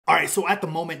All right, so at the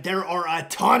moment, there are a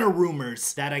ton of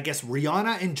rumors that I guess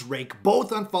Rihanna and Drake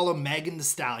both unfollowed Megan Thee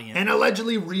Stallion. And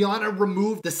allegedly, Rihanna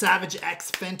removed the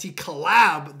SavagexFenty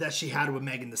collab that she had with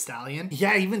Megan Thee Stallion.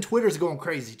 Yeah, even Twitter's going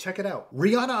crazy. Check it out.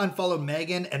 Rihanna unfollowed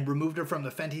Megan and removed her from the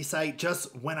Fenty site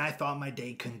just when I thought my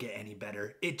day couldn't get any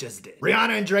better. It just did.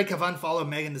 Rihanna and Drake have unfollowed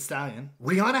Megan Thee Stallion.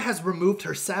 Rihanna has removed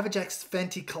her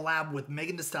SavagexFenty collab with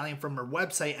Megan Thee Stallion from her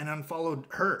website and unfollowed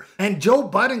her. And Joe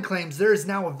Budden claims there is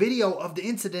now a video of the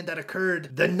incident that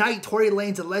occurred the night Tory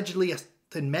Lanez allegedly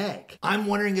assaulted Meg. I'm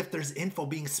wondering if there's info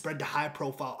being spread to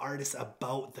high-profile artists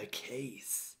about the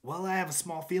case. Well, I have a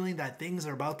small feeling that things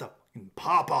are about to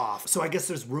pop off. So I guess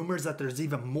there's rumors that there's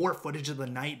even more footage of the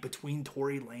night between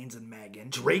Tory Lanez and Megan.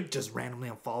 Drake just randomly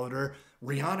unfollowed her.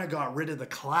 Rihanna got rid of the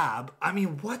collab. I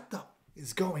mean, what the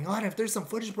is going on? If there's some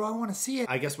footage, bro, I want to see it.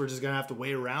 I guess we're just gonna have to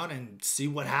wait around and see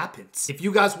what happens. If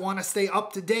you guys want to stay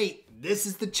up to date, this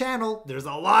is the channel. There's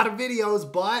a lot of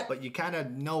videos, but you kind of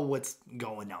know what's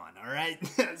going on, all right?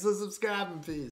 So subscribe and peace.